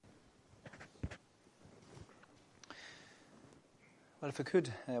Well, if we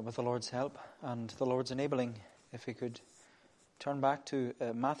could, with the Lord's help and the Lord's enabling, if we could turn back to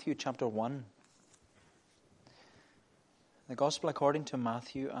Matthew chapter 1. The Gospel according to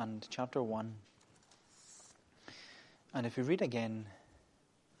Matthew and chapter 1. And if we read again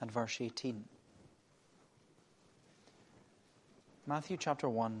at verse 18. Matthew chapter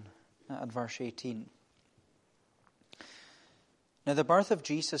 1 at verse 18. Now the birth of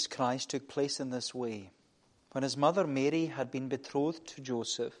Jesus Christ took place in this way. When his mother Mary had been betrothed to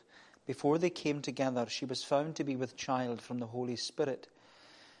Joseph, before they came together, she was found to be with child from the Holy Spirit.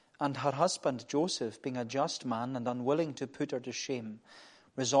 And her husband Joseph, being a just man and unwilling to put her to shame,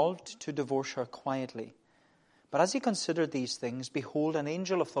 resolved to divorce her quietly. But as he considered these things, behold, an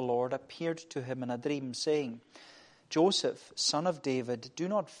angel of the Lord appeared to him in a dream, saying, Joseph, son of David, do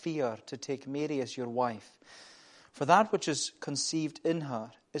not fear to take Mary as your wife, for that which is conceived in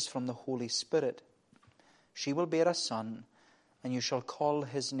her is from the Holy Spirit. She will bear a son, and you shall call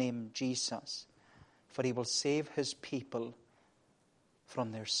his name Jesus, for he will save his people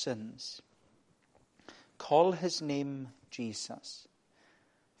from their sins. Call his name Jesus,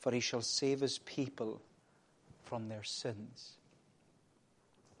 for he shall save his people from their sins.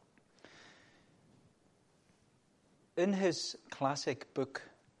 In his classic book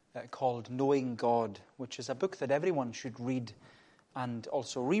called Knowing God, which is a book that everyone should read and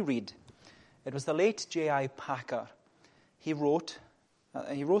also reread, it was the late J.I. Packer. He wrote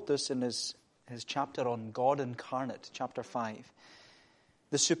this in his chapter on God Incarnate, chapter 5.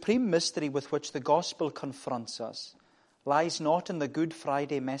 The supreme mystery with which the gospel confronts us lies not in the Good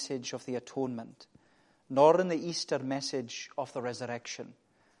Friday message of the atonement, nor in the Easter message of the resurrection,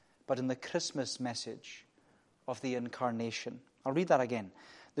 but in the Christmas message of the incarnation. I'll read that again.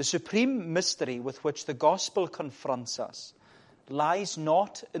 The supreme mystery with which the gospel confronts us lies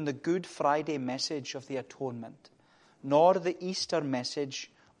not in the Good Friday message of the atonement, nor the Easter message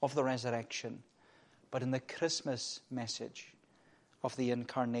of the resurrection, but in the Christmas message of the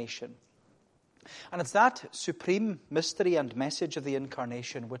incarnation. And it's that supreme mystery and message of the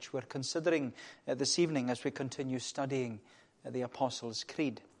incarnation which we're considering this evening as we continue studying the Apostles'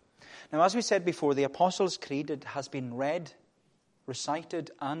 Creed. Now, as we said before, the Apostles' Creed, it has been read,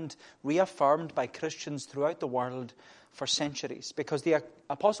 recited, and reaffirmed by Christians throughout the world for centuries, because the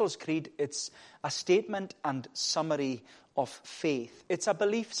Apostles' Creed, it's a statement and summary of faith. It's a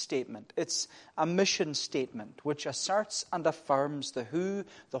belief statement. It's a mission statement which asserts and affirms the who,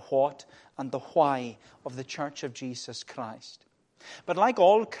 the what, and the why of the Church of Jesus Christ. But like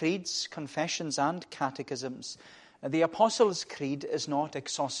all creeds, confessions, and catechisms, the Apostles' Creed is not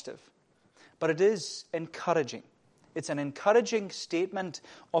exhaustive, but it is encouraging. It's an encouraging statement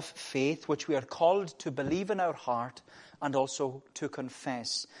of faith which we are called to believe in our heart and also to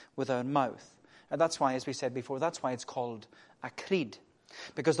confess with our mouth. And that's why, as we said before, that's why it's called a creed.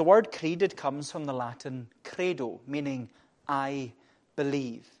 Because the word creed, it comes from the Latin credo, meaning I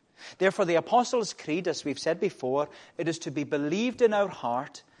believe. Therefore, the Apostles' Creed, as we've said before, it is to be believed in our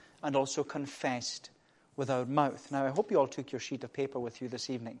heart and also confessed with our mouth. Now, I hope you all took your sheet of paper with you this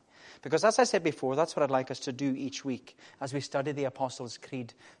evening, because as I said before, that's what I'd like us to do each week as we study the Apostles'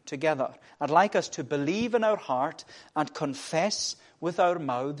 Creed together. I'd like us to believe in our heart and confess with our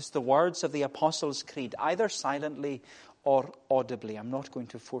mouths the words of the Apostles' Creed, either silently or audibly. I'm not going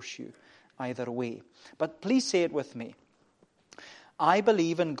to force you either way. But please say it with me. I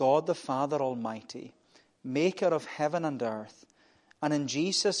believe in God the Father Almighty, maker of heaven and earth, and in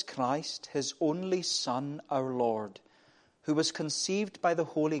Jesus Christ, his only Son, our Lord, who was conceived by the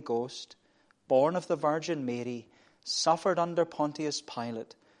Holy Ghost, born of the Virgin Mary, suffered under Pontius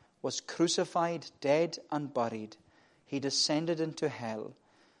Pilate, was crucified, dead, and buried. He descended into hell.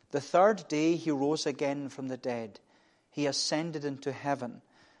 The third day he rose again from the dead. He ascended into heaven,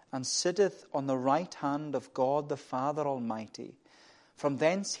 and sitteth on the right hand of God the Father Almighty. From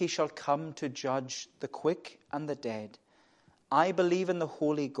thence he shall come to judge the quick and the dead. I believe in the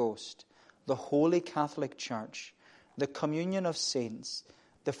Holy Ghost, the Holy Catholic Church, the communion of saints,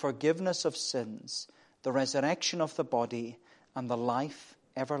 the forgiveness of sins, the resurrection of the body, and the life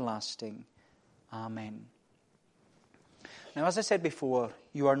everlasting. Amen. Now, as I said before,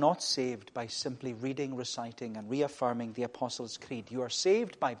 you are not saved by simply reading, reciting, and reaffirming the Apostles' Creed. You are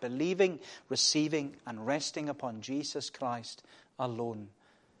saved by believing, receiving, and resting upon Jesus Christ alone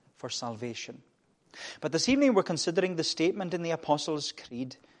for salvation. But this evening we're considering the statement in the Apostles'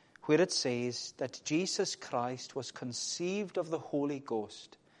 Creed where it says that Jesus Christ was conceived of the Holy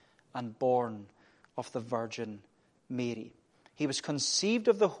Ghost and born of the Virgin Mary. He was conceived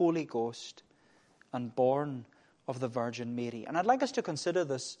of the Holy Ghost and born of the Virgin Mary. And I'd like us to consider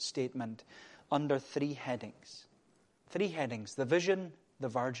this statement under three headings. Three headings: the vision, the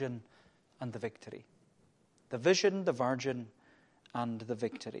virgin, and the victory. The vision, the virgin, and the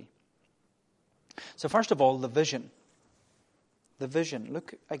victory. So first of all, the vision. The vision.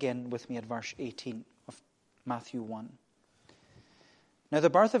 Look again with me at verse 18 of Matthew 1. Now the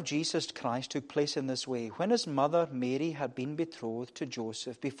birth of Jesus Christ took place in this way. When his mother Mary had been betrothed to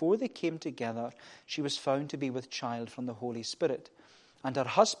Joseph, before they came together, she was found to be with child from the Holy Spirit. And her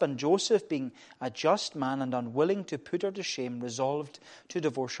husband Joseph, being a just man and unwilling to put her to shame, resolved to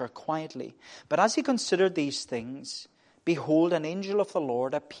divorce her quietly. But as he considered these things, behold, an angel of the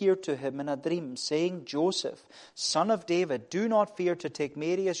Lord appeared to him in a dream, saying, Joseph, son of David, do not fear to take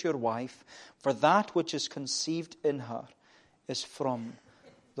Mary as your wife, for that which is conceived in her is from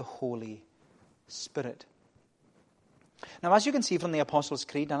the Holy Spirit. Now, as you can see from the Apostles'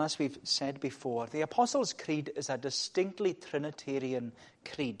 Creed, and as we've said before, the Apostles' Creed is a distinctly Trinitarian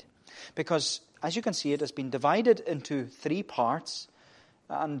creed. Because, as you can see, it has been divided into three parts.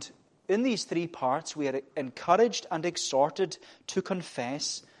 And in these three parts, we are encouraged and exhorted to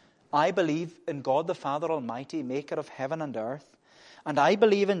confess, I believe in God the Father Almighty, maker of heaven and earth. And I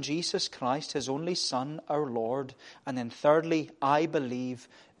believe in Jesus Christ, his only Son, our Lord. And then thirdly, I believe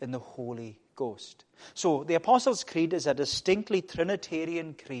in the Holy Ghost. So the Apostles' Creed is a distinctly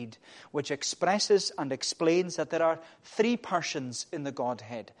Trinitarian creed which expresses and explains that there are three persons in the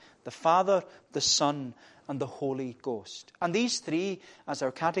Godhead: the Father, the Son, and the Holy Ghost. And these three, as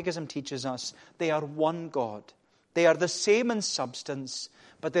our catechism teaches us, they are one God. They are the same in substance,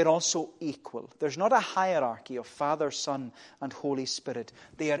 but they're also equal. There's not a hierarchy of Father, Son, and Holy Spirit.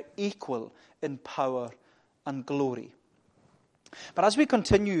 They are equal in power and glory. But as we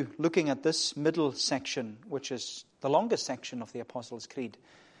continue looking at this middle section, which is the longest section of the Apostles' Creed,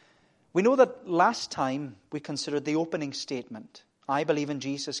 we know that last time we considered the opening statement, I believe in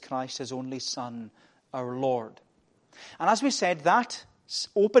Jesus Christ, his only Son, our Lord. And as we said, that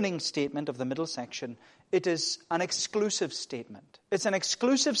opening statement of the middle section, it is an exclusive statement. It's an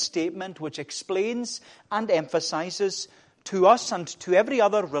exclusive statement which explains and emphasizes to us and to every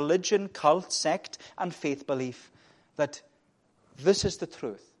other religion, cult, sect, and faith belief that this is the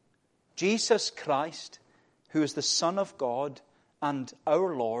truth. Jesus Christ, who is the Son of God and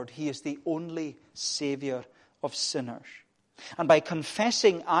our Lord, he is the only Savior of sinners. And by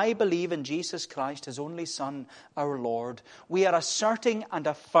confessing, I believe in Jesus Christ, his only Son, our Lord, we are asserting and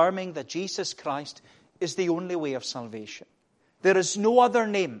affirming that Jesus Christ is the only way of salvation. There is no other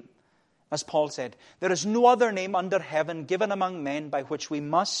name, as Paul said, there is no other name under heaven given among men by which we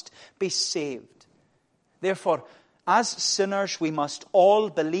must be saved. Therefore, as sinners, we must all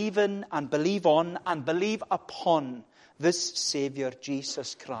believe in and believe on and believe upon this Savior,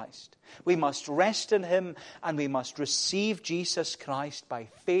 Jesus Christ. We must rest in him and we must receive Jesus Christ by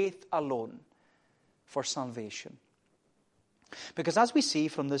faith alone for salvation. Because as we see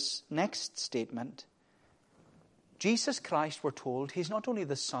from this next statement, Jesus Christ, we're told, he's not only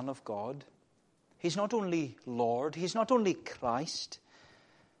the Son of God, he's not only Lord, he's not only Christ,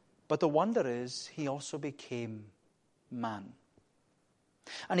 but the wonder is he also became man.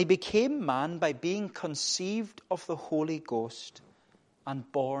 And he became man by being conceived of the Holy Ghost and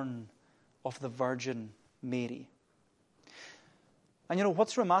born of the Virgin Mary. And you know,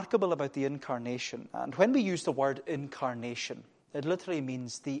 what's remarkable about the incarnation, and when we use the word incarnation, it literally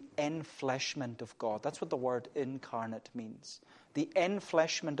means the enfleshment of God. That's what the word incarnate means. The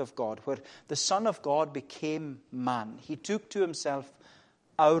enfleshment of God, where the Son of God became man. He took to himself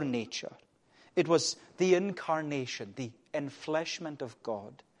our nature. It was the incarnation, the enfleshment of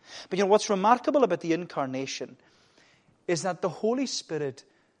God. But you know, what's remarkable about the incarnation is that the Holy Spirit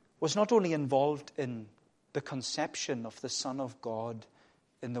was not only involved in the conception of the Son of God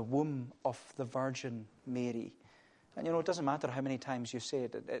in the womb of the Virgin Mary. And you know, it doesn't matter how many times you say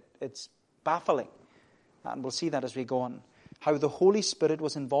it, it's baffling. And we'll see that as we go on. How the Holy Spirit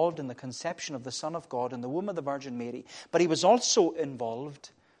was involved in the conception of the Son of God in the womb of the Virgin Mary. But he was also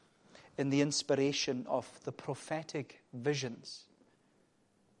involved in the inspiration of the prophetic visions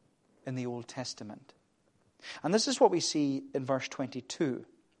in the Old Testament. And this is what we see in verse 22,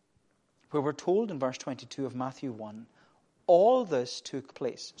 where we're told in verse 22 of Matthew 1, all this took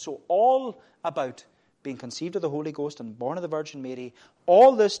place. So all about being conceived of the Holy Ghost and born of the Virgin Mary,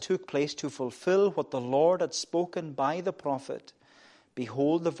 all this took place to fulfill what the Lord had spoken by the prophet.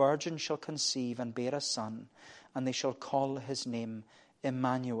 Behold, the virgin shall conceive and bear a son, and they shall call his name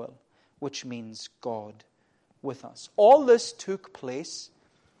Emmanuel, which means God with us. All this took place,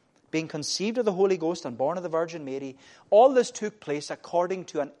 being conceived of the Holy Ghost and born of the Virgin Mary. All this took place according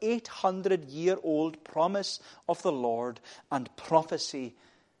to an 800-year-old promise of the Lord and prophecy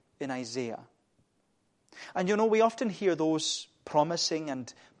in Isaiah. And we often hear those promising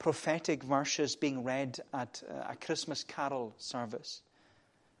and prophetic verses being read at a Christmas carol service.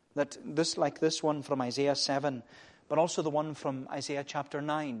 That like this one from Isaiah 7, but also the one from Isaiah chapter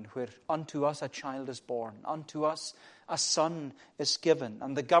 9, where unto us a child is born, unto us a son is given,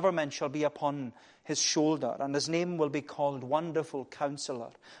 and the government shall be upon his shoulder, and his name will be called Wonderful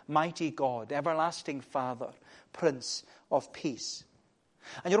Counselor, Mighty God, Everlasting Father, Prince of Peace.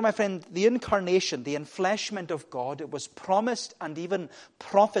 And my friend, the incarnation, the enfleshment of God, it was promised and even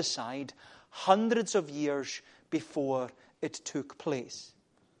prophesied hundreds of years before it took place.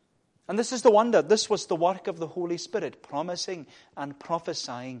 And this is the wonder. This was the work of the Holy Spirit, promising and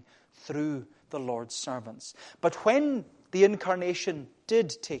prophesying through the Lord's servants. But when the incarnation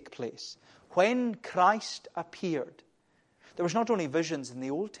did take place, when Christ appeared, there was not only visions in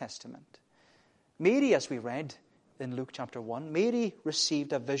the Old Testament. Mary, as we read in Luke chapter 1, Mary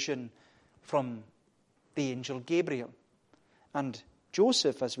received a vision from the angel Gabriel. And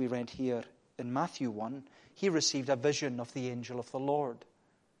Joseph, as we read here in Matthew 1, he received a vision of the angel of the Lord.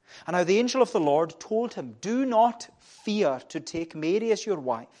 And now the angel of the Lord told him, do not fear to take Mary as your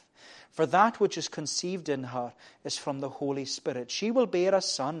wife, for that which is conceived in her is from the Holy Spirit. She will bear a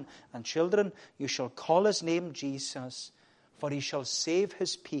son, and children, you shall call his name Jesus, for he shall save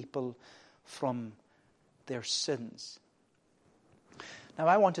his people from their sins. Now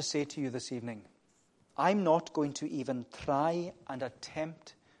I want to say to you this evening, I'm not going to even try and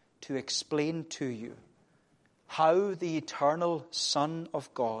attempt to explain to you how the eternal Son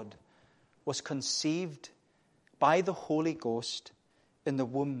of God was conceived by the Holy Ghost in the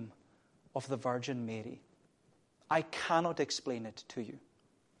womb of the Virgin Mary. I cannot explain it to you.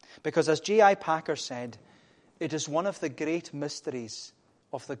 Because as J.I. Packer said, it is one of the great mysteries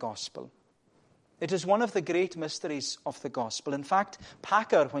of the gospel. It is one of the great mysteries of the gospel. In fact,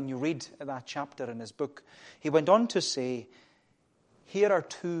 Packer, when you read that chapter in his book, he went on to say, here are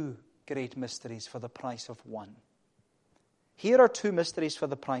two great mysteries for the price of one. Here are two mysteries for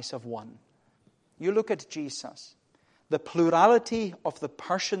the price of one. You look at Jesus, the plurality of the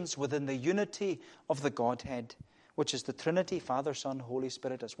persons within the unity of the Godhead, which is the Trinity, Father, Son, Holy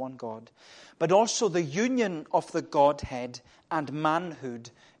Spirit as one God, but also the union of the Godhead and manhood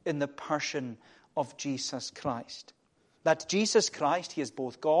in the person of Jesus Christ. That Jesus Christ, he is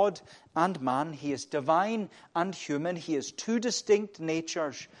both God and man. He is divine and human. He is two distinct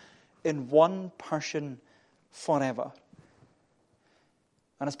natures in one person forever.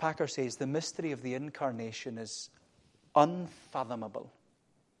 And as Packer says, the mystery of the incarnation is unfathomable.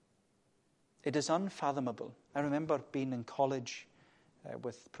 It is unfathomable. I remember being in college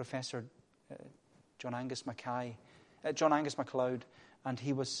with Professor John Angus MacLeod, and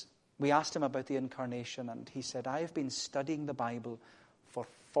we asked him about the incarnation, and he said, I have been studying the Bible for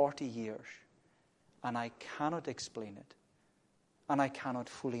 40 years, and I cannot explain it, and I cannot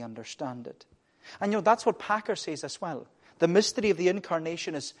fully understand it. And that's what Packer says as well. The mystery of the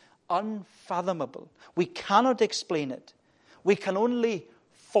incarnation is unfathomable. We cannot explain it. We can only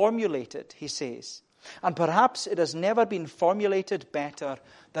formulate it, he says. And perhaps it has never been formulated better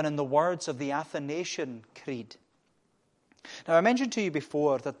than in the words of the Athanasian Creed. Now, I mentioned to you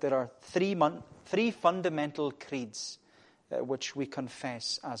before that there are three fundamental creeds which we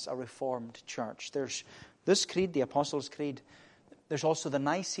confess as a Reformed church. There's this creed, the Apostles' Creed. There's also the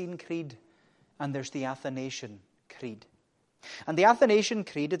Nicene Creed, and there's the Athanasian Creed. And the Athanasian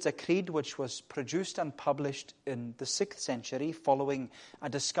Creed, it's a creed which was produced and published in the 6th century following a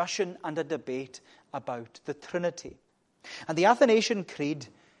discussion and a debate about the Trinity. And the Athanasian Creed,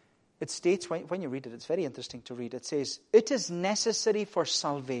 it states, when you read it, it's very interesting to read. It says, it is necessary for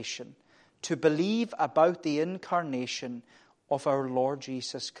salvation to believe about the incarnation of our Lord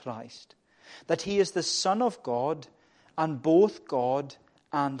Jesus Christ, that he is the Son of God and both God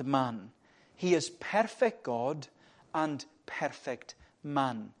and man. He is perfect God and perfect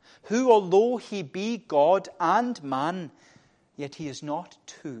man, who, although he be God and man, yet he is not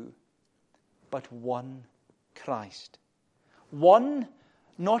two, but one Christ. One,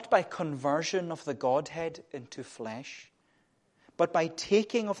 not by conversion of the Godhead into flesh, but by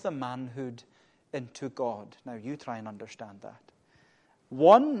taking of the manhood into God. Now you try and understand that.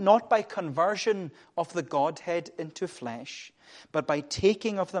 One, not by conversion of the Godhead into flesh, but by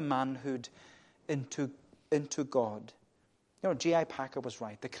taking of the manhood into God. J.I. Packer was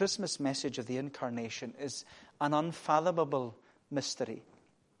right. The Christmas message of the incarnation is an unfathomable mystery.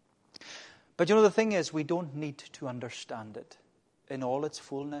 But the thing is, we don't need to understand it in all its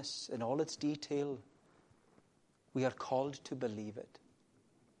fullness, in all its detail. We are called to believe it.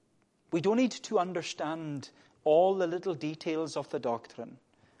 We don't need to understand all the little details of the doctrine.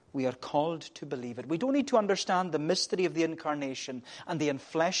 We are called to believe it. We don't need to understand the mystery of the incarnation and the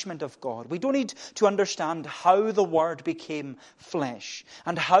enfleshment of God. We don't need to understand how the Word became flesh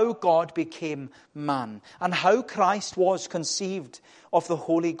and how God became man and how Christ was conceived of the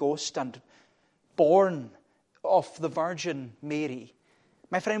Holy Ghost and born of the Virgin Mary.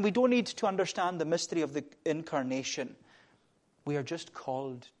 My friend, we don't need to understand the mystery of the incarnation. We are just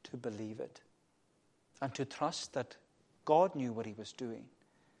called to believe it and to trust that God knew what he was doing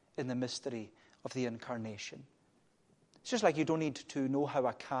in the mystery of the incarnation. It's just like you don't need to know how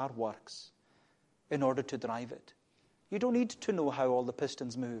a car works in order to drive it. You don't need to know how all the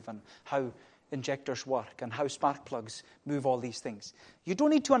pistons move and how injectors work and how spark plugs move, all these things. You don't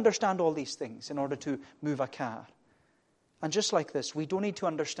need to understand all these things in order to move a car. And just like this, we don't need to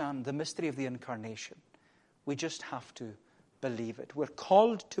understand the mystery of the incarnation. We just have to believe it. We're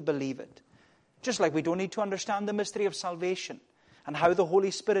called to believe it. Just like we don't need to understand the mystery of salvation and how the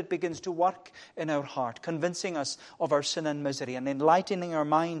Holy Spirit begins to work in our heart, convincing us of our sin and misery and enlightening our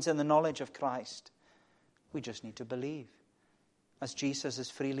minds in the knowledge of Christ. We just need to believe, as Jesus is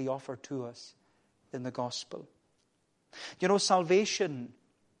freely offered to us in the gospel. You know, salvation,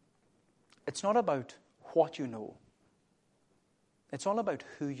 it's not about what you know. It's all about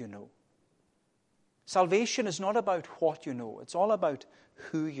who you know. Salvation is not about what you know. It's all about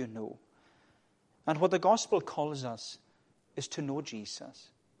who you know. And what the gospel calls us is to know Jesus.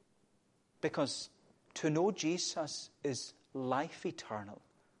 Because to know Jesus is life eternal.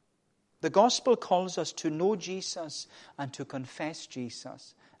 The gospel calls us to know Jesus and to confess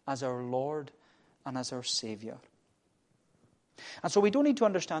Jesus as our Lord and as our Savior. And so we don't need to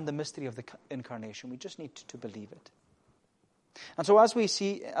understand the mystery of the incarnation. We just need to believe it. And so as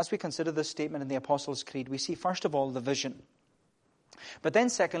we consider this statement in the Apostles' Creed, we see first of all the vision. But then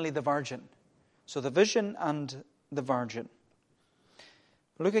secondly, the virgin. So the vision and the virgin.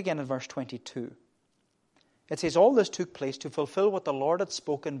 Look again at verse 22. It says, all this took place to fulfill what the Lord had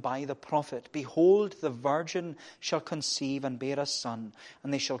spoken by the prophet. Behold, the virgin shall conceive and bear a son,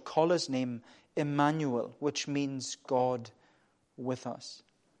 and they shall call his name Emmanuel, which means God with us.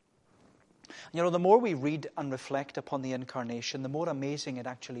 You know, the more we read and reflect upon the incarnation, the more amazing it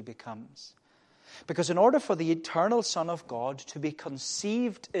actually becomes. Because in order for the eternal Son of God to be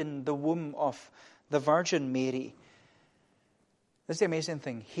conceived in the womb of the Virgin Mary, this is the amazing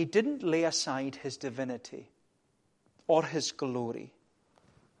thing. He didn't lay aside his divinity or his glory.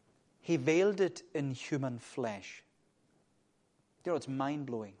 He veiled it in human flesh. You know, it's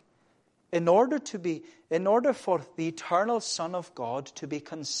mind-blowing. In order for the eternal Son of God to be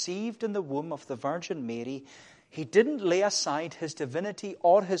conceived in the womb of the Virgin Mary, he didn't lay aside his divinity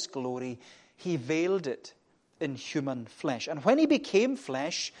or his glory. He veiled it in human flesh. And when he became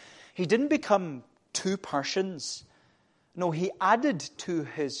flesh, he didn't become two persons. No, he added to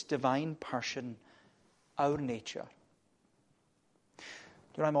his divine person our nature.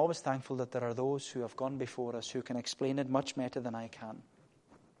 You know, I'm always thankful that there are those who have gone before us who can explain it much better than I can.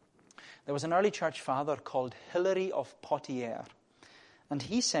 There was an early church father called Hilary of Poitiers, and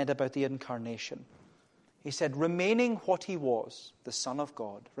he said about the incarnation, he said, remaining what he was, the Son of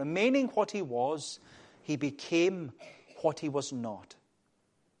God, remaining what he was, he became what he was not.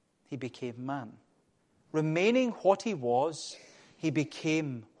 He became man. Remaining what he was, he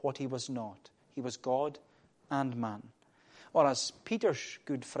became what he was not. He was God and man. Or as Peter's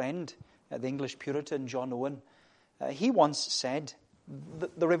good friend, the English Puritan John Owen, he once said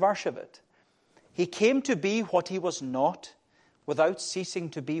the reverse of it. He came to be what he was not without ceasing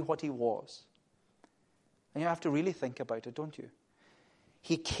to be what he was. And you have to really think about it, don't you?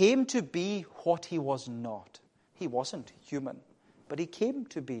 He came to be what he was not. He wasn't human, but he came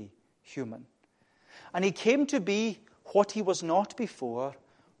to be human. And he came to be what he was not before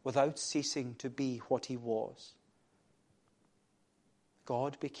without ceasing to be what he was.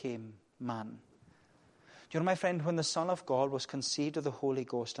 God became man. You know, my friend, when the Son of God was conceived of the Holy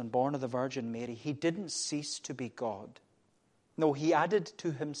Ghost and born of the Virgin Mary, he didn't cease to be God. No, he added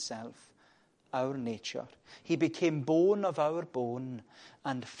to himself our nature. He became bone of our bone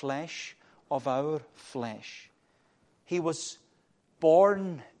and flesh of our flesh. He was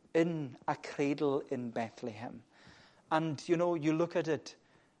born in a cradle in Bethlehem. And, you know, you look at it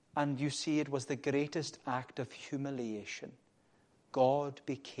and you see it was the greatest act of humiliation. God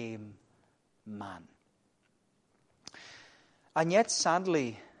became man. And yet,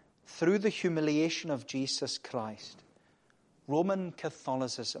 sadly, through the humiliation of Jesus Christ, Roman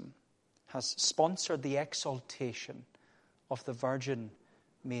Catholicism has sponsored the exaltation of the Virgin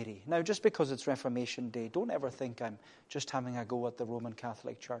Mary. Now, just because it's Reformation Day, don't ever think I'm just having a go at the Roman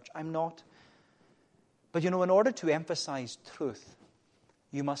Catholic Church. I'm not. But, you know, in order to emphasize truth,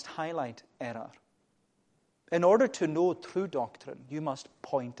 you must highlight error. In order to know true doctrine, you must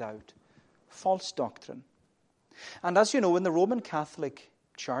point out false doctrine. And as you know, in the Roman Catholic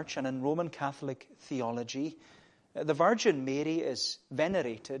Church and in Roman Catholic theology, the Virgin Mary is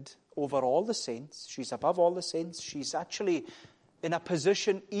venerated over all the saints. She's above all the saints. She's actually in a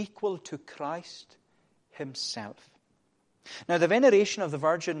position equal to Christ himself. Now, the veneration of the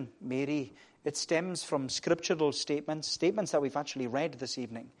Virgin Mary, it stems from scriptural statements that we've actually read this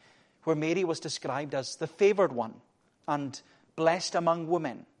evening, where Mary was described as the favored one and blessed among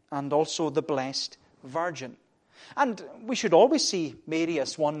women, and also the blessed virgin. And we should always see Mary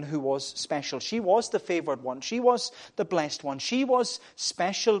as one who was special. She was the favored one. She was the blessed one. She was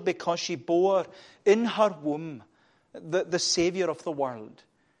special because she bore in her womb the Savior of the world.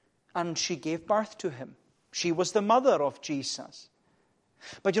 And she gave birth to him. She was the mother of Jesus.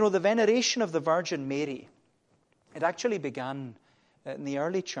 But the veneration of the Virgin Mary, it actually began in the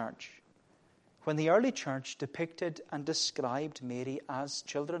early church, when the early church depicted and described Mary as,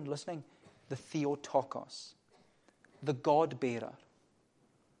 children listening, the Theotokos, the God-bearer.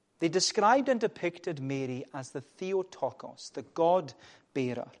 They described and depicted Mary as the Theotokos, the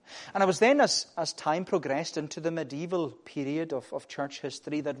God-bearer. And it was then, as time progressed into the medieval period of church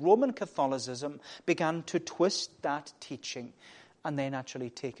history, that Roman Catholicism began to twist that teaching and then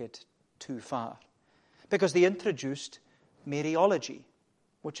actually take it too far. Because they introduced Mariology,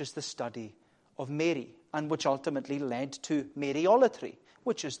 which is the study of Mary, and which ultimately led to Mariolatry,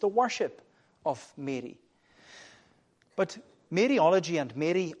 which is the worship of Mary. But Mariology and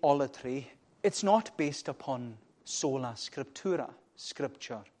Mariolatry, it's not based upon sola scriptura,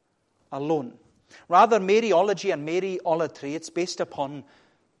 Scripture alone. Rather, Mariology and Mariolatry, it's based upon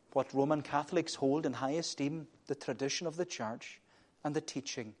what Roman Catholics hold in high esteem, the tradition of the Church and the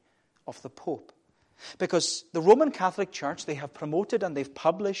teaching of the Pope. Because the Roman Catholic Church, they have promoted and they've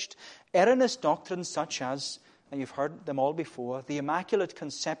published erroneous doctrines such as, and you've heard them all before, the Immaculate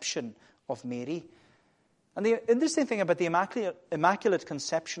Conception of Mary. And the interesting thing about the Immaculate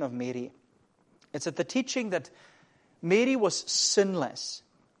Conception of Mary is that the teaching that Mary was sinless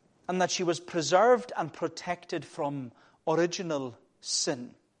and that she was preserved and protected from original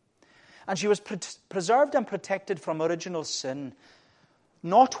sin. And she was preserved and protected from original sin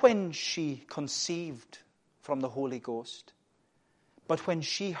not when she conceived from the Holy Ghost, but when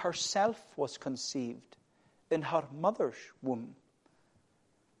she herself was conceived in her mother's womb.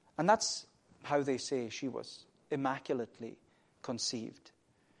 And that's how they say she was immaculately conceived.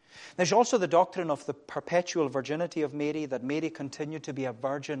 There's also the doctrine of the perpetual virginity of Mary, that Mary continued to be a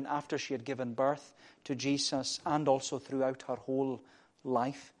virgin after she had given birth to Jesus and also throughout her whole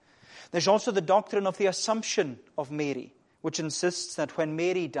life. There's also the doctrine of the Assumption of Mary, which insists that when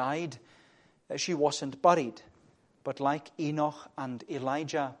Mary died, she wasn't buried, but like Enoch and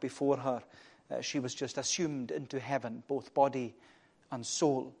Elijah before her, she was just assumed into heaven, both body and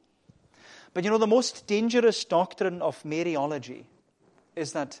soul. But the most dangerous doctrine of Mariology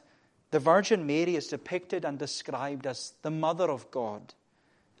is that the Virgin Mary is depicted and described as the Mother of God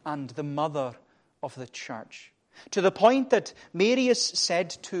and the Mother of the Church, to the point that Mary is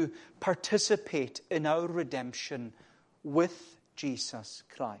said to participate in our redemption with Jesus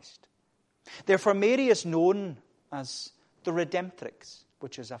Christ. Therefore, Mary is known as the Redemptrix,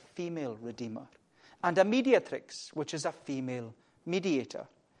 which is a female redeemer, and a Mediatrix, which is a female mediator.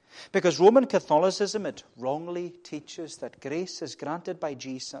 Because Roman Catholicism, it wrongly teaches that grace is granted by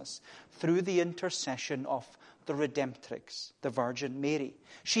Jesus through the intercession of the Redemptrix, the Virgin Mary.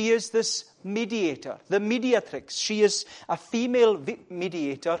 She is this mediator, the Mediatrix. She is a female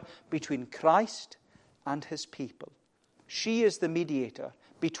mediator between Christ and his people. She is the mediator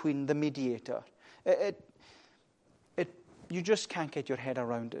between the mediator. You just can't get your head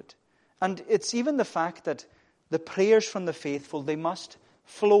around it. And it's even the fact that the prayers from the faithful, they must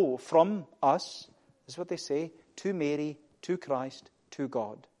flow from us, is what they say, to Mary, to Christ, to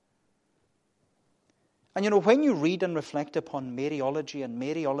God. And when you read and reflect upon Mariology and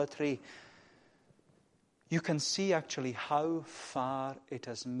Mariolatry, you can see actually how far it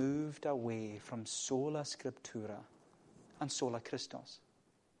has moved away from sola scriptura and sola Christos.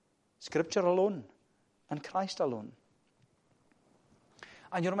 Scripture alone and Christ alone.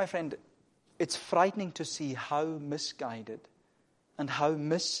 And my friend, it's frightening to see how misguided and how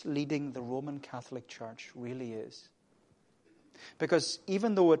misleading the Roman Catholic Church really is. Because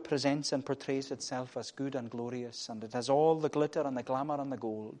even though it presents and portrays itself as good and glorious, and it has all the glitter and the glamour and the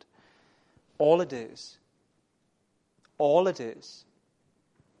gold, all it is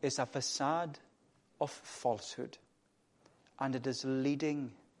a facade of falsehood. And it is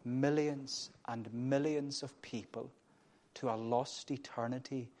leading millions and millions of people to a lost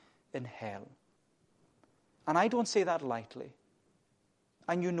eternity in hell. And I don't say that lightly.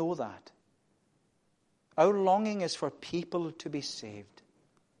 And you know that. Our longing is for people to be saved.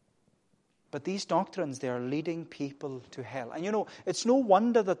 But these doctrines, they are leading people to hell. And you know, it's no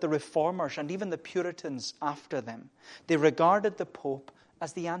wonder that the Reformers and even the Puritans after them, they regarded the Pope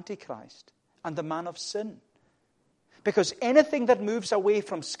as the Antichrist and the man of sin. Because anything that moves away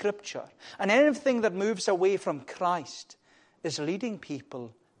from Scripture and anything that moves away from Christ is leading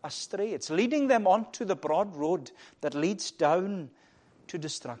people astray. It's leading them onto the broad road that leads down to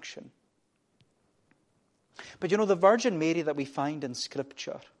destruction. But you know, the Virgin Mary that we find in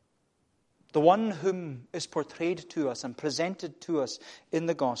Scripture, the one whom is portrayed to us and presented to us in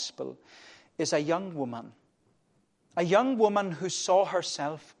the Gospel, is a young woman who saw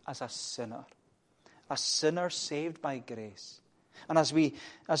herself as a sinner saved by grace. And as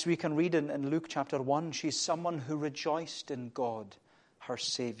we can read in Luke chapter 1, she's someone who rejoiced in God, her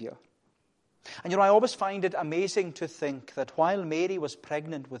Savior. And you know, I always find it amazing to think that while Mary was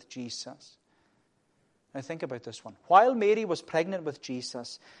pregnant with Jesus, now think about this one. While Mary was pregnant with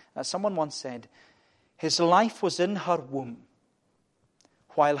Jesus, someone once said, his life was in her womb,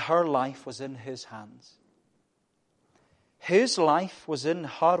 while her life was in his hands. His life was in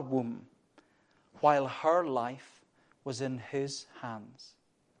her womb, while her life was in his hands.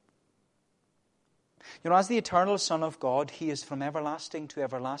 You know, as the eternal Son of God, he is from everlasting to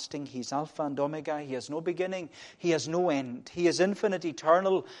everlasting. He's Alpha and Omega. He has no beginning. He has no end. He is infinite,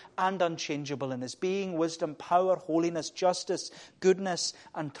 eternal, and unchangeable in his being, wisdom, power, holiness, justice, goodness,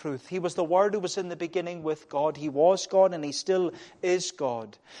 and truth. He was the Word who was in the beginning with God. He was God, and he still is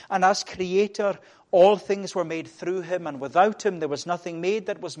God. And as Creator, all things were made through him, and without him there was nothing made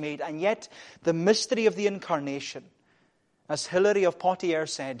that was made. And yet, the mystery of the Incarnation, as Hilary of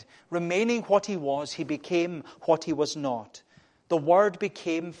Poitiers said, remaining what he was, he became what he was not. The Word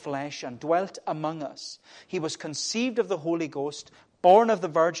became flesh and dwelt among us. He was conceived of the Holy Ghost, born of the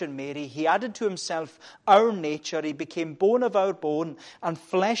Virgin Mary. He added to himself our nature. He became bone of our bone and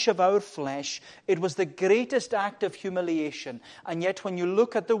flesh of our flesh. It was the greatest act of humiliation. And yet when you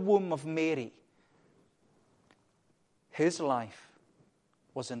look at the womb of Mary, his life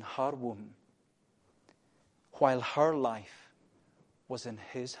was in her womb, while her life was in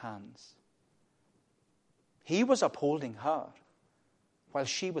his hands. He was upholding her while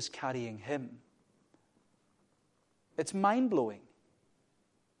she was carrying him. It's mind-blowing.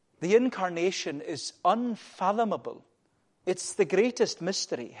 The Incarnation is unfathomable. It's the greatest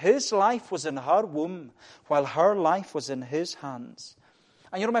mystery. His life was in her womb while her life was in his hands.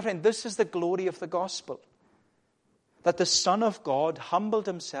 And you know, my friend, this is the glory of the gospel. That the Son of God humbled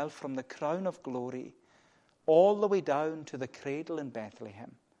himself from the crown of glory all the way down to the cradle in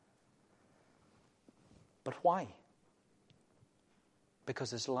Bethlehem. But why?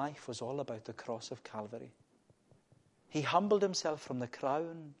 Because his life was all about the cross of Calvary. He humbled himself from the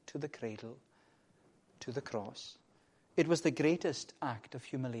crown to the cradle to the cross. It was the greatest act of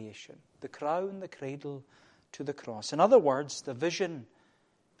humiliation. The crown, the cradle, to the cross. In other words, the vision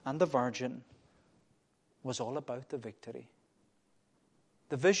and the virgin was all about the victory.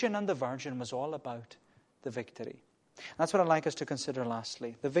 The vision and the virgin was all about the victory. That's what I'd like us to consider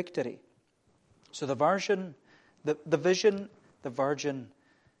lastly. The victory. So the vision, the virgin,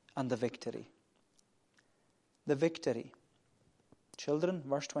 and the victory. The victory. Children,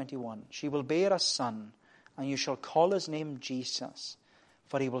 verse 21. She will bear a son, and you shall call his name Jesus,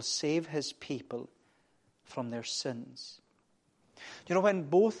 for he will save his people from their sins. You know, when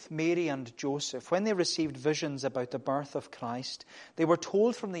both Mary and Joseph, when they received visions about the birth of Christ, they were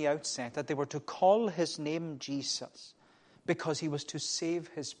told from the outset that they were to call his name Jesus because he was to save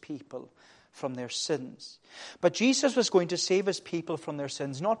his people from their sins. But Jesus was going to save his people from their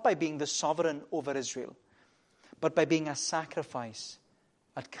sins not by being the sovereign over Israel, but by being a sacrifice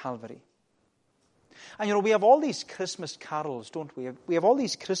at Calvary. And you know, we have all these Christmas carols, don't we? We have all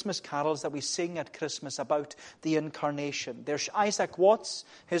these Christmas carols that we sing at Christmas about the Incarnation. There's Isaac Watts,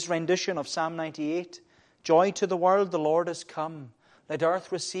 his rendition of Psalm 98. Joy to the world, the Lord is come. Let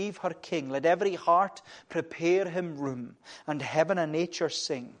earth receive her King. Let every heart prepare him room. And heaven and nature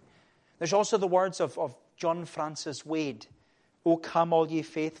sing. There's also the words of John Francis Wade. O come all ye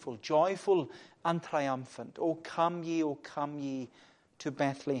faithful, joyful and triumphant. O come ye to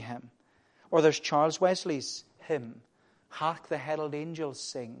Bethlehem. Or there's Charles Wesley's hymn, Hark the herald angels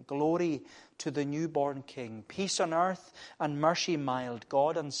sing, glory to the newborn King, peace on earth and mercy mild,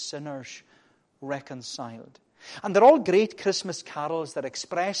 God and sinners reconciled. And they're all great Christmas carols that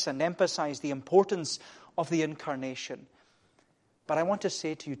express and emphasize the importance of the Incarnation. But I want to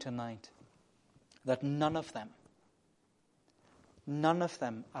say to you tonight that none of them, none of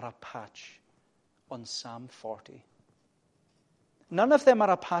them are a patch on Psalm 40. None of them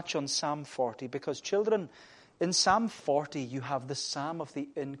are a patch on Psalm 40 because, children, in Psalm 40 you have the Psalm of the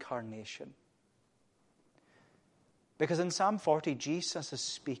Incarnation. Because in Psalm 40 Jesus is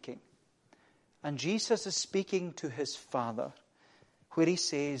speaking. And Jesus is speaking to his Father, where he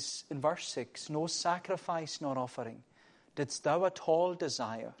says in verse 6, "No sacrifice nor offering didst thou at all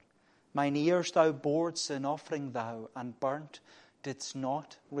desire. Mine ears thou boredst in offering thou, and burnt didst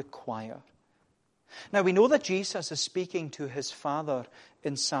not require." Now we know that Jesus is speaking to his Father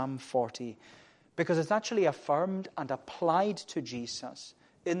in Psalm 40 because it's actually affirmed and applied to Jesus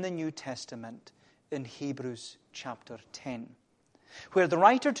in the New Testament in Hebrews chapter 10. Where the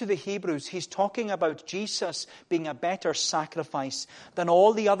writer to the Hebrews, he's talking about Jesus being a better sacrifice than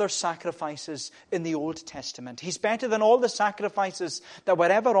all the other sacrifices in the Old Testament. He's better than all the sacrifices that were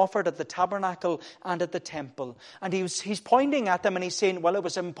ever offered at the tabernacle and at the temple. And he's pointing at them and he's saying, well, it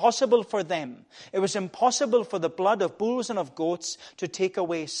was impossible for them. It was impossible for the blood of bulls and of goats to take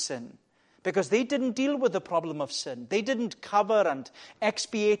away sin. Because they didn't deal with the problem of sin. They didn't cover and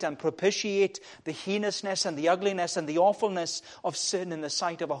expiate and propitiate the heinousness and the ugliness and the awfulness of sin in the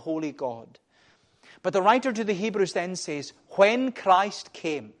sight of a holy God. But the writer to the Hebrews then says, when Christ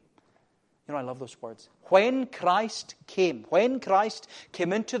came, you know, I love those words. When Christ came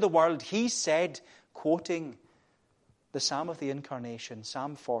into the world, he said, quoting the Psalm of the Incarnation,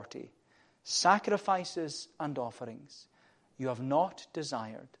 Psalm 40, "Sacrifices and offerings you have not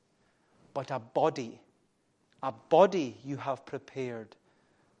desired, but a body you have prepared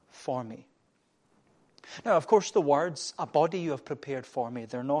for me." Now, of course, the words, "a body you have prepared for me,"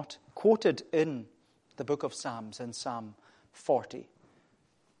 they're not quoted in the book of Psalms in Psalm 40.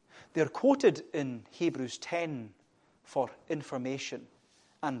 They're quoted in Hebrews 10 for information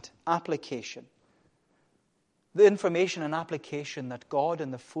and application. The information and application that God,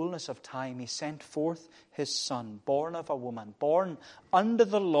 in the fullness of time, he sent forth his Son, born of a woman, born under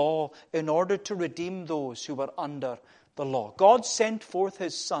the law in order to redeem those who were under the law. God sent forth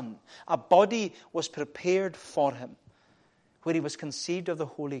his Son. A body was prepared for him, where he was conceived of the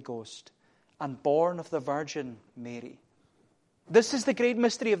Holy Ghost and born of the Virgin Mary. This is the great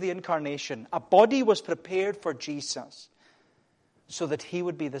mystery of the Incarnation. A body was prepared for Jesus so that he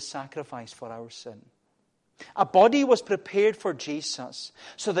would be the sacrifice for our sin. A body was prepared for Jesus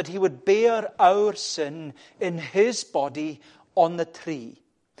so that he would bear our sin in his body on the tree.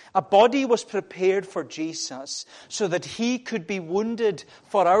 A body was prepared for Jesus so that he could be wounded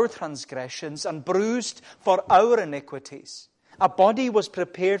for our transgressions and bruised for our iniquities. A body was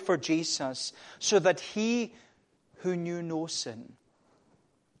prepared for Jesus so that he who knew no sin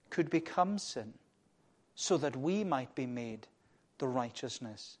could become sin, so that we might be made the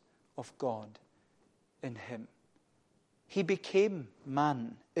righteousness of God in him. He became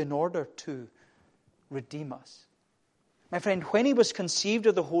man in order to redeem us. My friend, when he was conceived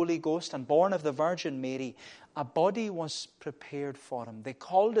of the Holy Ghost and born of the Virgin Mary, a body was prepared for him. They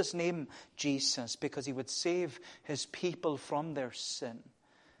called his name Jesus because he would save his people from their sin.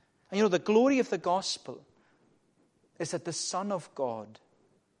 And you know, the glory of the gospel is that the Son of God,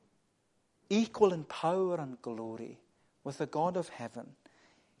 equal in power and glory with the God of heaven,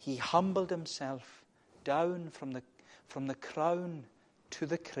 he humbled himself down from the crown to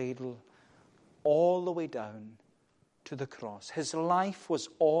the cradle, all the way down to the cross. His life was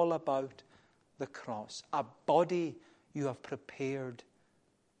all about the cross. A body you have prepared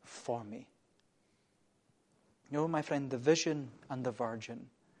for me. You know, my friend, the vision and the virgin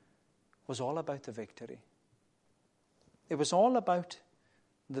was all about the victory. It was all about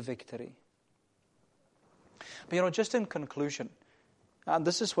the victory. But you know, just in conclusion, and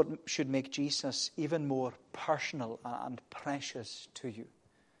this is what should make Jesus even more personal and precious to you.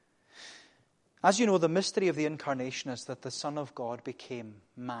 As you know, the mystery of the Incarnation is that the Son of God became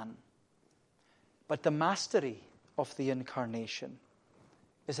man. But the mastery of the Incarnation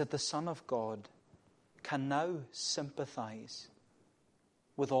is that the Son of God can now sympathize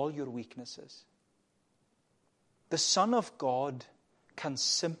with all your weaknesses. The Son of God can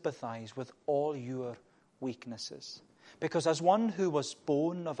sympathize with all your weaknesses. Because as one who was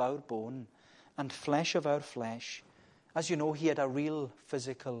bone of our bone and flesh of our flesh, as you know, he had a real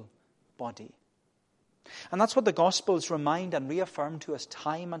physical body. And that's what the Gospels remind and reaffirm to us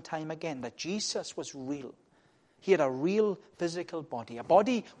time and time again, that Jesus was real. He had a real physical body. A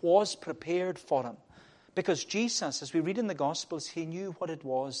body was prepared for him. Because Jesus, as we read in the Gospels, he knew what it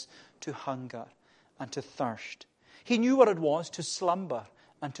was to hunger and to thirst. He knew what it was to slumber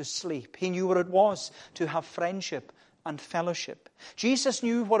and to sleep. He knew what it was to have friendship and fellowship. Jesus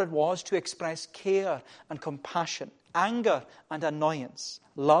knew what it was to express care and compassion anger and annoyance,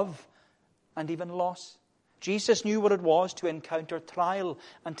 love and even loss. Jesus knew what it was to encounter trial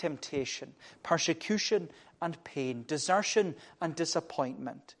and temptation, persecution and pain, desertion and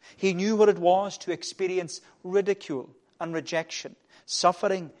disappointment. He knew what it was to experience ridicule and rejection,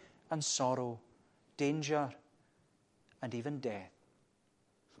 suffering and sorrow, danger and even death.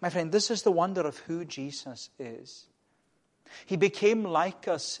 My friend, this is the wonder of who Jesus is. He became like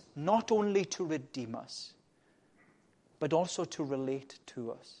us not only to redeem us, but also to relate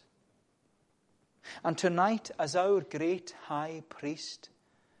to us. And tonight, as our great high priest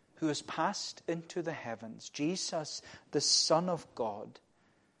who has passed into the heavens, Jesus, the Son of God,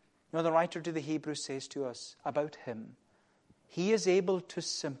 the writer to the Hebrews says to us about him, he is able to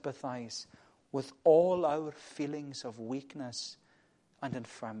sympathize with all our feelings of weakness and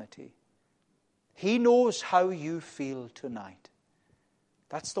infirmity. He knows how you feel tonight.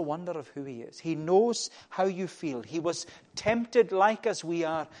 That's the wonder of who he is. He knows how you feel. He was tempted like as we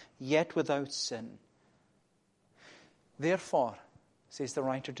are, yet without sin. Therefore, says the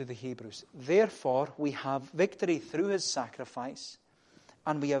writer to the Hebrews, therefore we have victory through his sacrifice,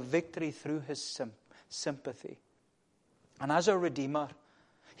 and we have victory through his sympathy. And as our Redeemer,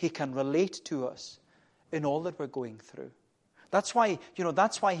 he can relate to us in all that we're going through. That's why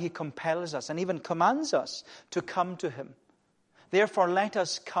he compels us and even commands us to come to him. Therefore, let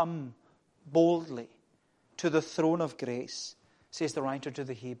us come boldly to the throne of grace, says the writer to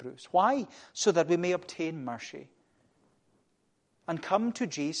the Hebrews. Why? So that we may obtain mercy and come to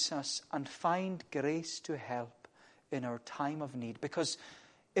Jesus and find grace to help in our time of need. Because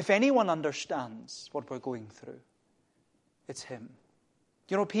if anyone understands what we're going through, it's him.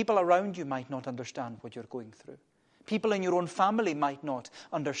 People around you might not understand what you're going through. People in your own family might not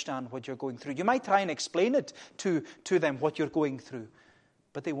understand what you're going through. You might try and explain it to them, what you're going through,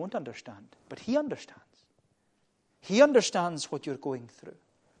 but they won't understand. But he understands. He understands what you're going through.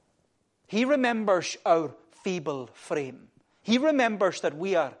 He remembers our feeble frame. He remembers that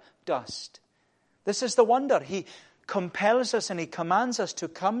we are dust. This is the wonder. He compels us and he commands us to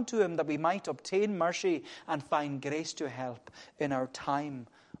come to him that we might obtain mercy and find grace to help in our time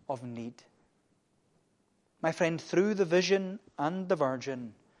of need. My friend, through the vision and the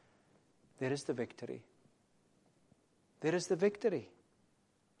virgin, there is the victory. There is the victory.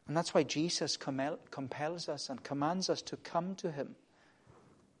 And that's why Jesus compels us and commands us to come to him.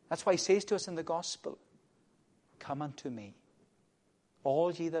 That's why he says to us in the gospel, come unto me,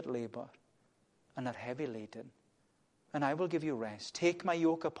 all ye that labor and are heavy laden, and I will give you rest. Take my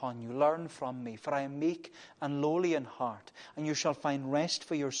yoke upon you, learn from me, for I am meek and lowly in heart, and you shall find rest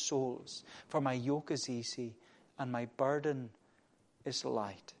for your souls. For my yoke is easy, and my burden is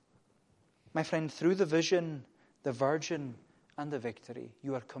light. My friend, through the vision, the virgin, and the victory,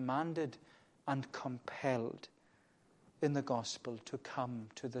 you are commanded and compelled in the gospel to come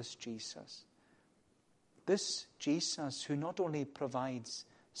to this Jesus. This Jesus who not only provides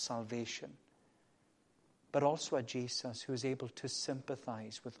salvation, but also a Jesus who is able to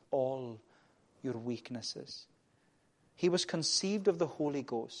sympathize with all your weaknesses. He was conceived of the Holy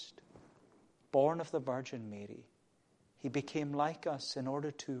Ghost, born of the Virgin Mary. He became like us in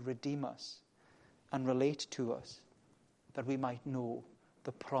order to redeem us and relate to us, that we might know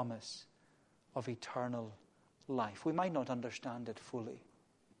the promise of eternal life. We might not understand it fully.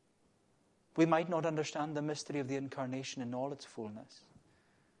 We might not understand the mystery of the incarnation in all its fullness.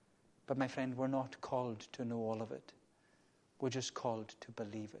 But my friend, we're not called to know all of it. We're just called to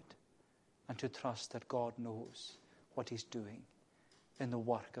believe it and to trust that God knows what he's doing in the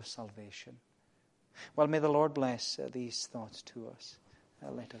work of salvation. Well, may the Lord bless these thoughts to us.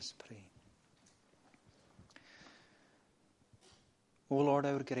 Let us pray. O Lord,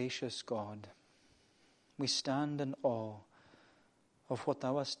 our gracious God, we stand in awe of what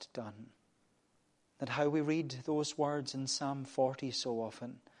thou hast done, that how we read those words in Psalm 40 so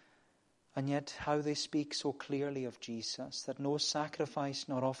often, and yet how they speak so clearly of Jesus, that no sacrifice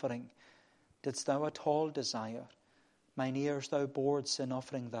nor offering didst thou at all desire. Mine ears thou boredst in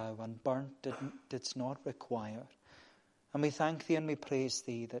offering thou, and burnt didst not require. And we thank thee and we praise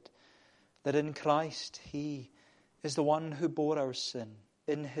thee that in Christ he is the one who bore our sin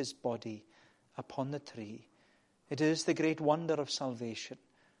in his body upon the tree. It is the great wonder of salvation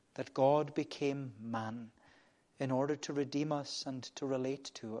that God became man in order to redeem us and to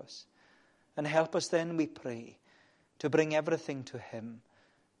relate to us. And help us then, we pray, to bring everything to him,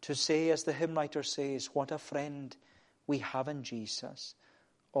 to say, as the hymn writer says, what a friend we have in Jesus,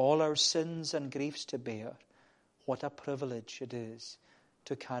 all our sins and griefs to bear. What a privilege it is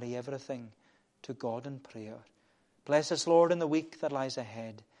to carry everything to God in prayer. Bless us, Lord, in the week that lies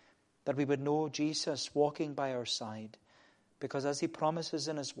ahead. that we would know Jesus walking by our side, because as he promises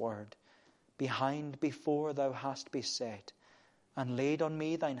in his word, behind, before thou hast beset, and laid on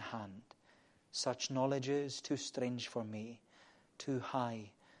me thine hand, such knowledge is too strange for me, too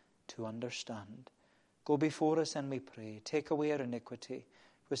high to understand. Go before us, and we pray. Take away our iniquity.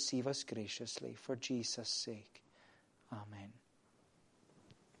 Receive us graciously, for Jesus' sake. Amen.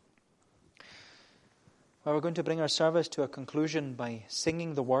 Well, we're going to bring our service to a conclusion by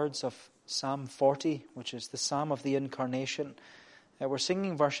singing the words of Psalm 40, which is the Psalm of the Incarnation. We're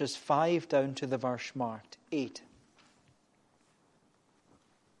singing verses 5 down to the verse marked 8.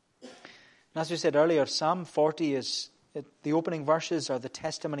 And as we said earlier, Psalm 40 the opening verses are the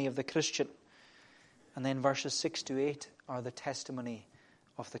testimony of the Christian. And then verses 6 to 8 are the testimony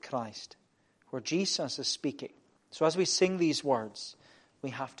of the Christ, where Jesus is speaking. So as we sing these words, we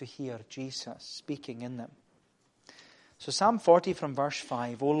have to hear Jesus speaking in them. So Psalm 40 from verse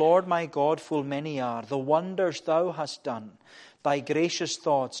 5, O Lord my God, full many are the wonders thou hast done. Thy gracious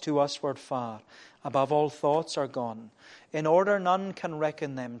thoughts to usward far, above all thoughts are gone. In order none can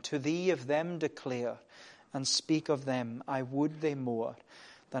reckon them, to thee of them declare, and speak of them, I would they more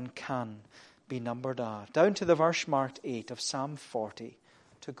than can be numbered are. Down to the verse marked 8 of Psalm 40,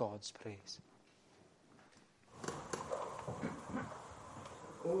 to God's praise.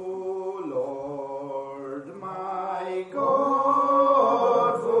 O Lord, my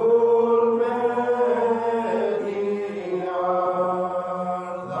God, full many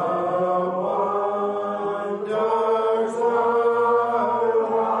are the wonders thou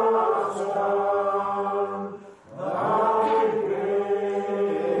hast done. Thy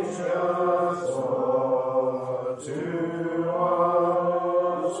gracious thought to us were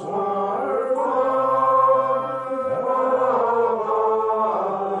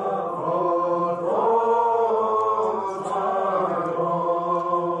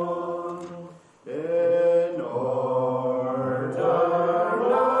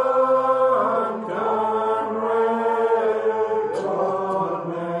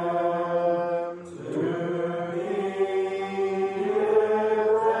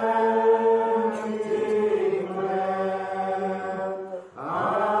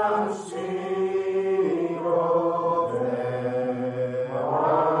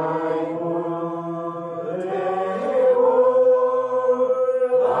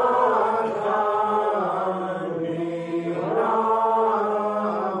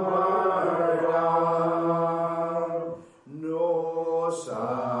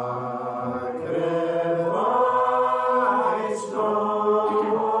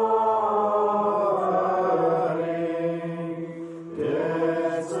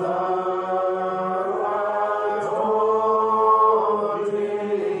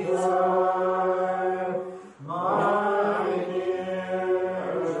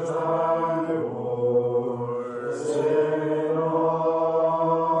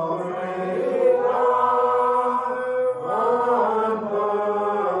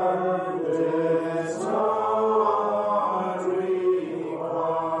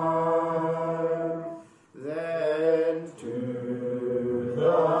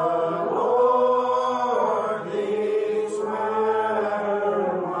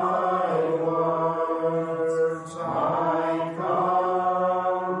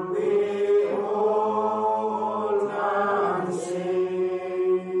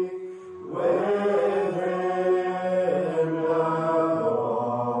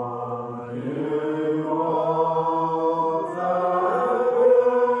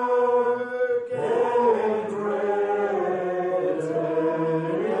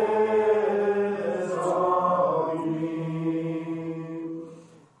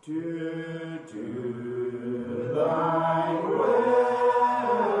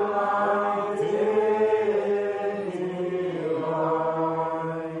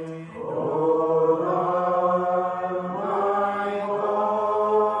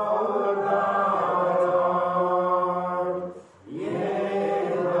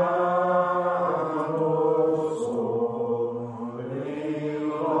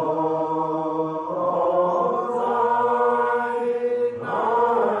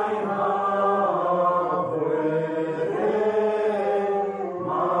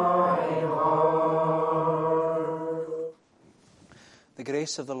The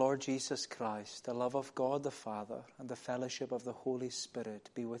grace of the Lord Jesus Christ, the love of God the Father, and the fellowship of the Holy Spirit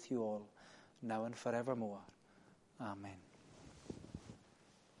be with you all, now and forevermore. Amen.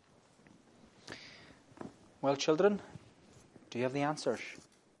 Well, children, do you have the answers?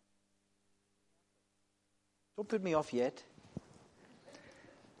 Don't put me off yet.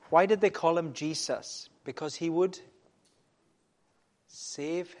 Why did they call him Jesus? Because he would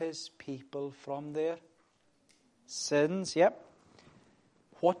Save his people from their sins. Yep.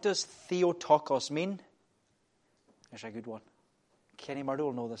 What does Theotokos mean? There's a good one. Kenny Murdo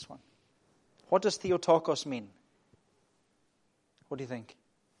will know this one. What does Theotokos mean? What do you think?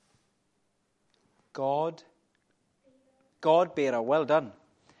 God bearer. Well done.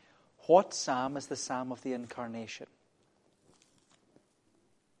 What psalm is the psalm of the incarnation?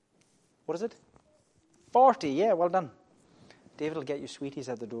 What is it? 40. Yeah, well done. David will get you sweeties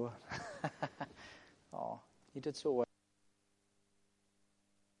at the door. Oh, you did so well.